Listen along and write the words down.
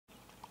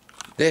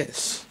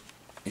This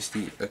is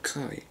the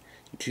AKAI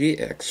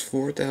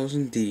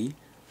GX-4000D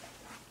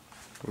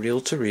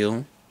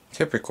reel-to-reel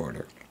tape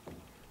recorder.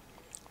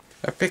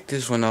 I picked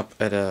this one up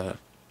at a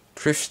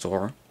thrift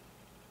store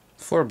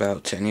for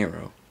about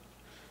 €10.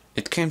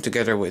 It came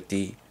together with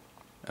the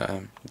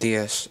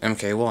DS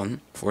MK1,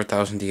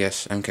 4000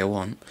 DS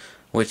MK1,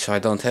 which I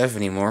don't have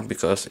anymore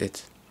because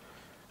it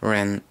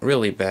ran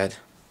really bad,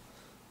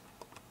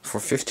 for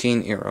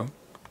 €15.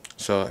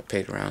 So I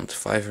paid around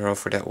 €5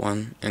 for that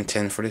one and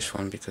 10 for this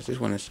one because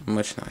this one is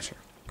much nicer.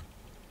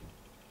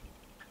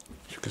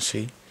 As you can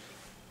see,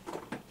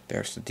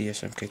 there's the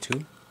DS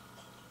MK2.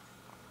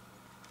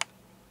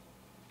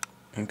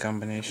 In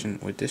combination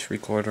with this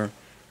recorder,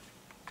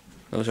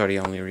 those are the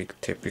only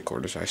tape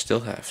recorders I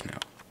still have now.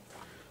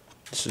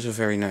 This is a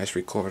very nice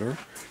recorder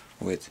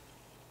with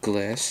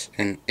glass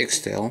and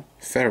X-Tel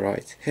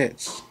ferrite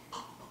heads.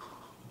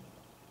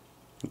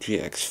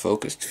 GX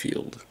focused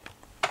field.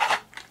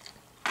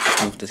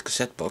 Move this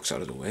cassette box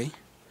out of the way.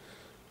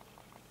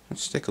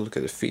 Let's take a look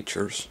at the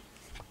features.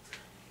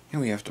 Here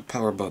we have the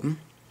power button,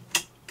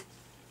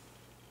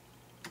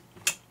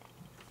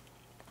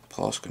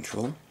 pause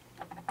control,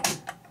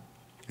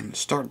 and the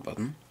start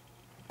button.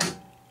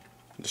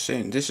 The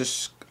same. This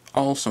is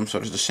all some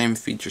sort of the same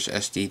features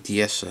as the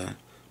DS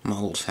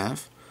models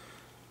have.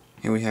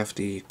 Here we have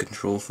the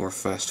control for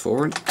fast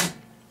forward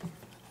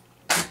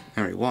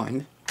and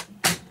rewind.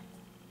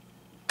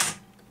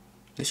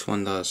 This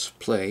one does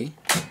play,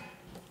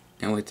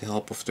 and with the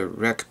help of the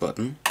rec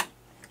button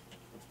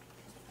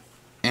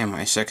and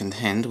my second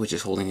hand, which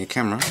is holding the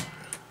camera,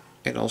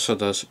 it also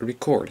does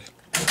record.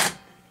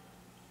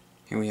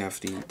 Here we have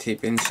the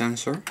tape in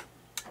sensor,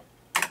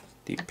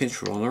 the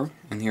pinch roller,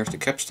 and here's the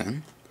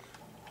capstan,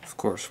 of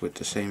course with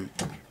the same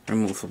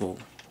removable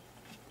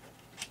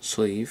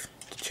sleeve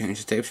to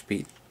change the tape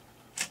speed.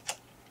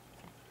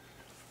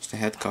 It's the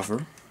head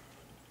cover.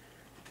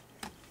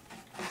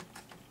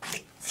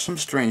 For some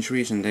strange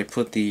reason they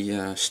put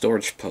the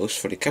storage post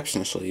for the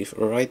capstan sleeve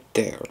right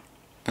there,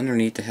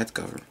 underneath the head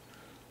cover.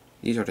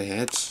 These are the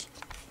heads.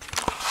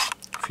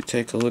 If you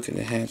take a look at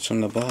the heads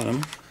on the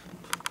bottom,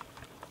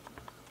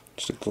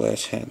 it's a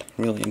glass head,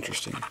 really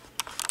interesting.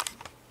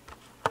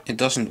 It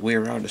doesn't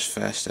wear out as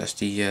fast as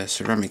the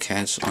ceramic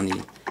heads on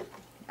the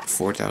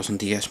 4000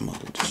 DS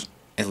models.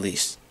 At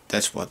least,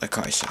 that's what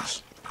AKAI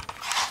says.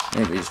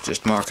 Maybe it's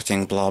just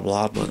marketing blah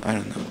blah, but I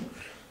don't know.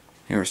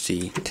 Here's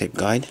the tape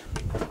guide.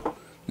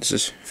 This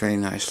is very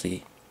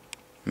nicely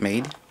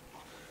made.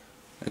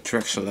 A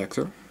track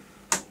selector.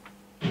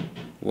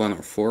 1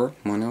 or 4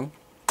 mono,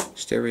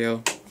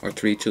 stereo, or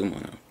 3-2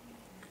 mono.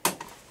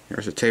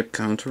 Here's a tape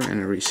counter and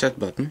a reset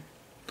button.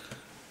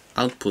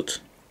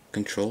 Output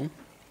control.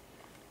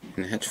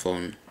 And a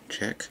headphone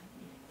jack.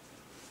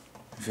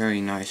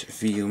 Very nice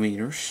VU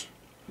meters.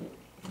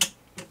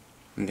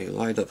 And they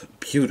light up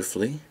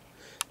beautifully.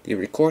 The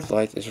record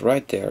light is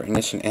right there and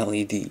it's an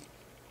LED.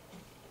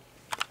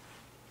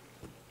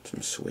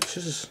 Some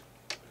switches.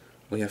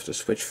 We have the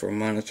switch for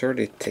monitor,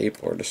 the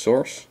tape or the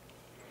source.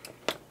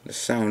 The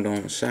sound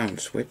on sound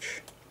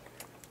switch.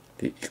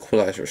 The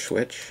equalizer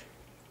switch.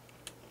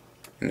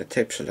 And the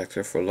tape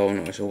selector for low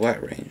noise or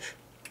wide range.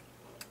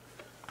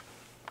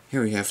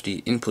 Here we have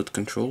the input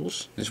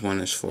controls. This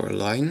one is for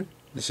line.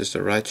 This is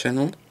the right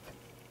channel.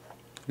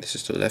 This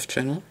is the left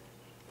channel.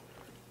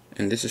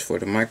 And this is for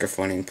the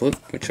microphone input,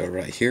 which are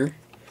right here.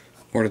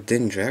 Or the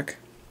DIN jack.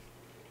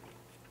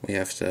 We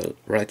have the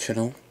right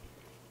channel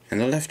and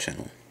the left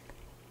channel.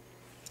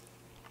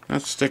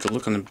 Let's take a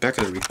look on the back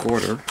of the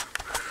recorder.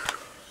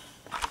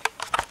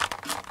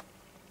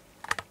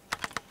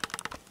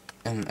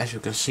 And as you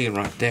can see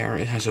right there,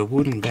 it has a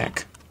wooden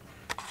back.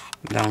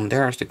 Down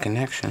there is the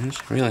connections.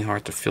 Really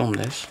hard to film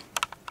this.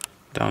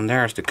 Down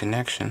there is the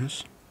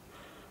connections.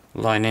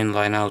 Line in,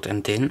 line out,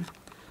 and DIN.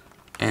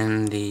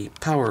 And the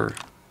power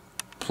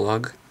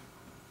plug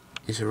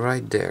is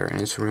right there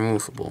and it's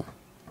removable.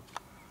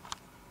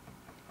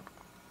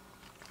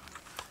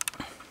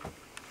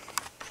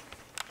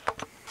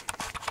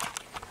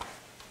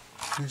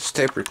 This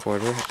tape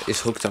recorder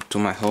is hooked up to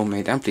my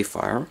homemade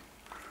amplifier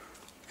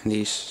and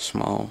these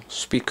small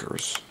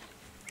speakers.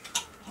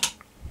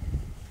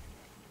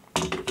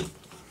 I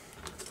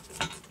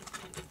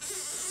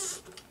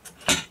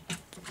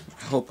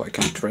hope I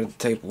can thread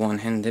tape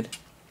one-handed.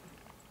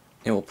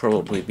 It will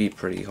probably be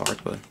pretty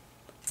hard, but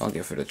I'll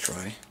give it a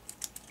try.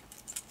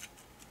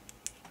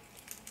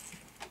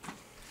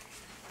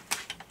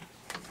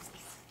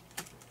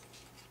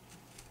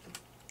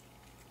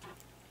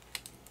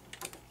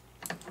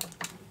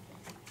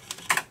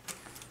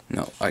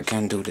 No, I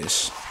can't do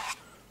this.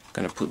 I'm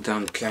gonna put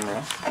down the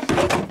camera.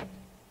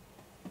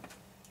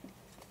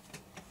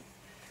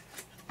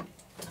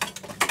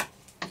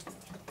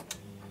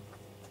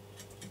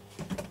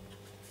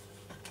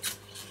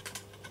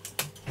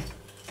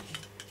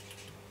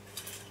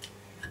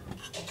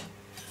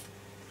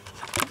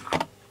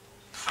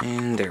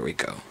 And there we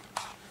go.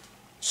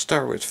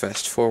 Start with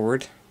fast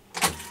forward.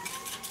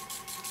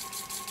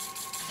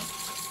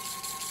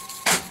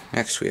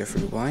 Next we have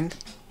rewind.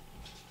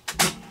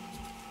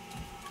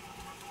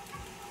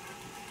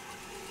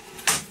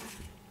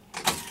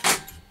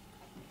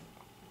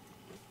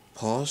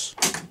 pause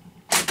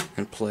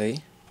and play.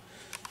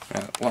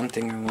 One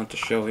thing I want to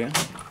show you.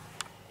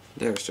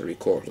 There's the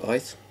record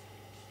light.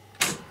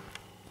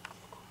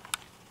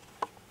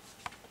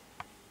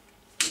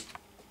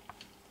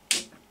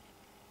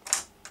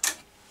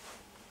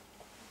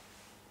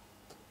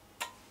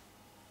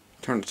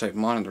 Turn the tape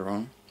monitor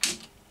on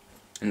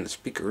and the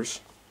speakers.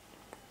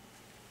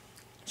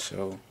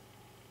 So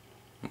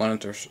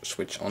monitors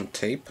switch on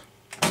tape.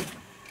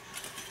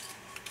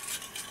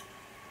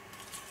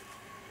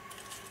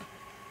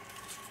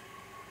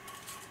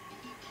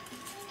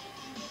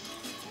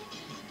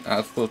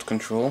 Output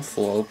control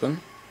full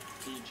open.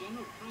 The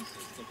general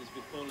crisis that has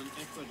befallen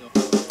Ecuador.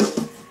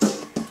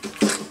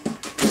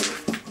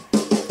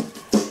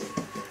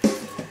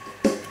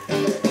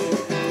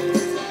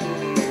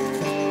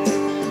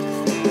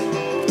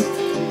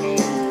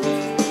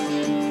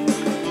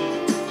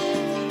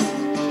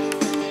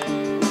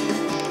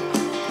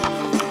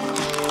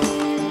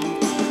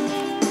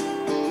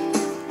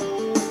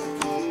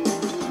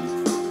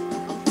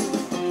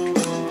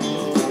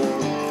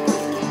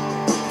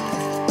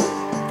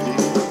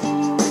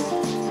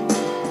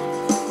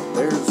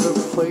 There's a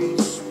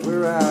place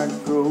where I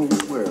go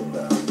where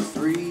the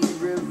three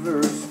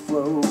rivers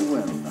flow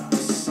and the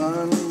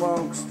sun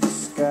walks the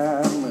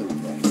sky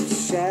moving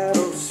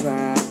shadows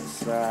side to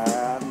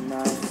side, and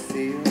I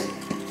feel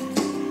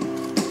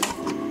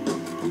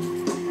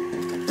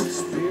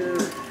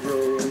spirit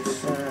grow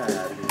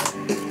inside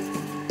me.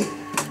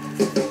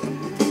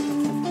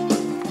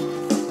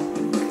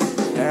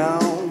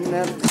 Down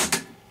at the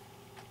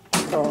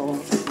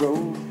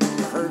crossroad,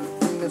 heard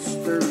from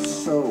Mr.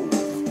 Soul.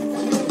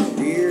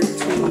 Ear to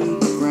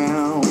the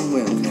ground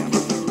when them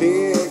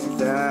big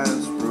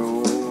dice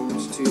roll.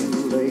 It's too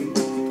late.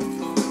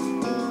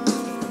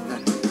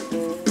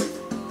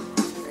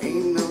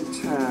 Ain't no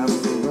time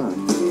to run,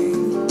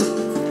 game.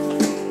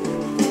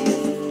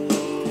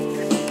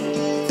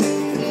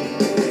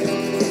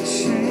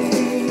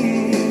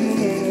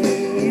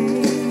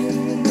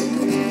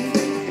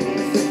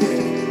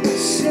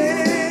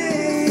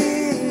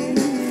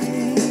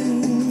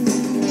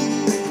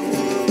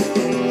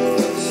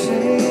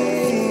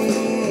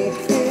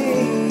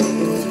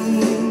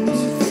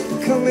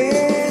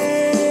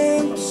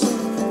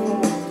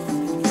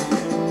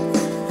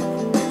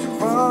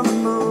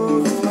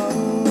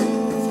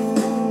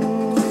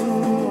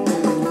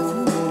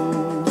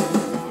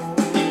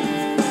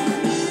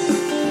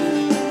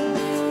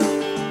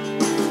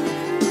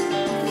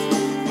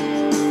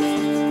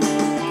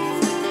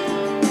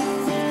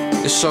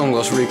 This song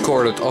was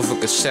recorded off a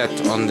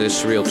cassette on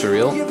this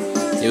reel-to-reel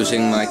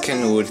using my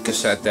Kenwood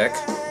cassette deck.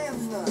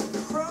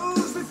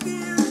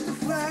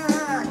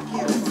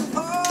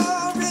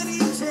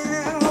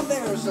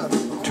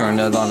 Turn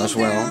that on as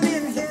well.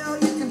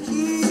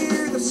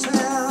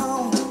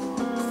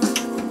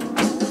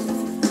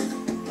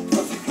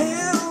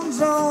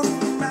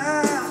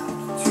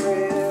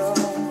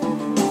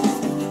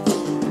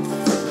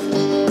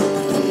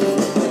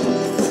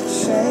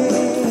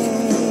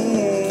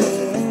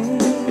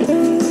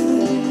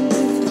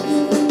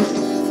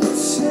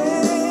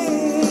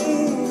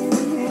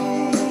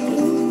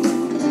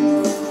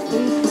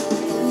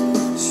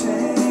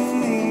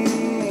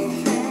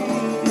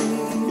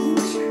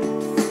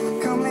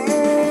 Come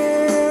in.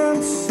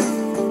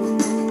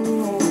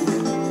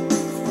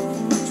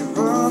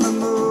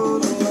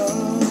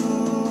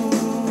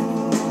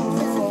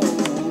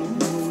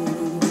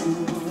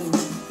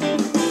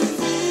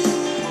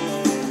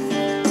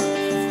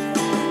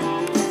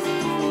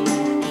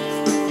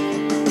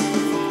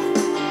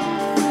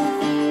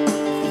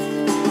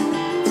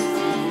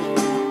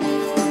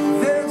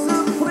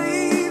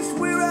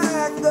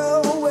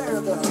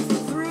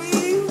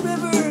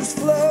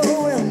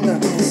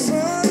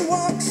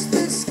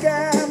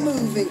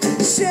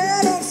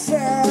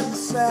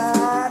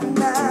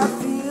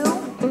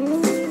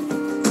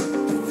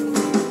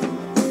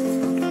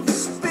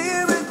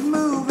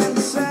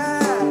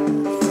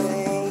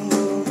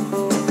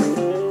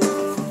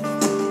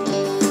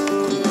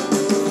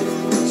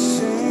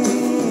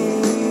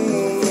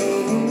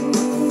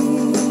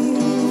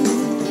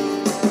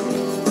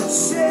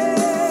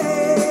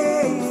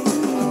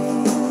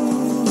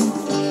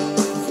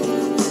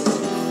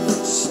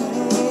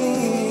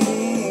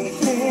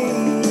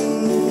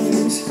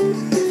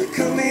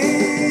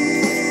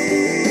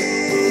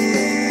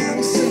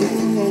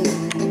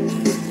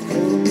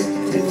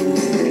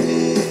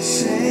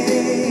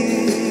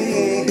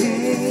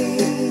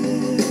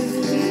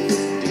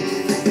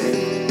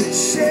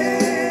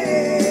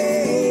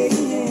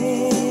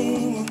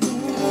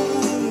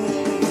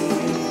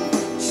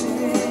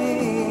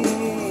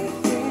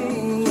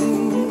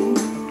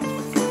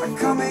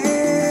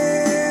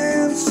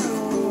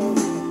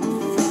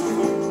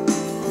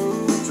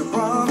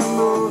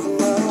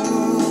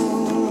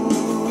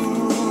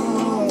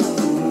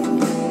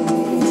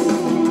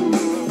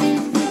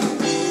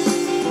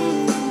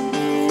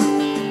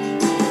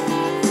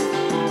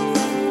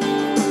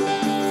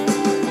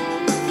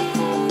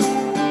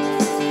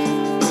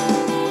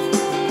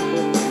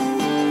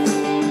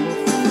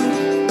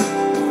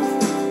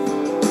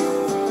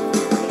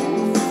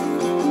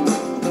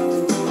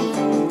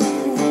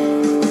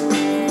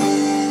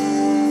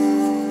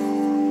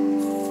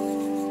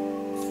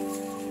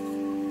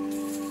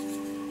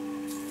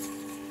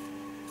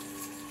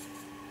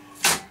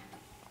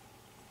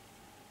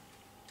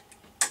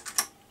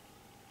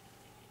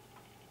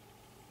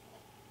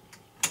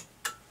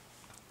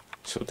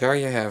 So there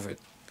you have it.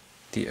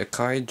 The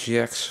AKAI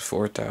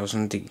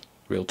GX-4000D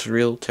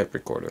reel-to-reel tape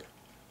recorder.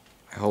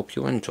 I hope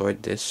you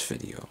enjoyed this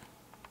video.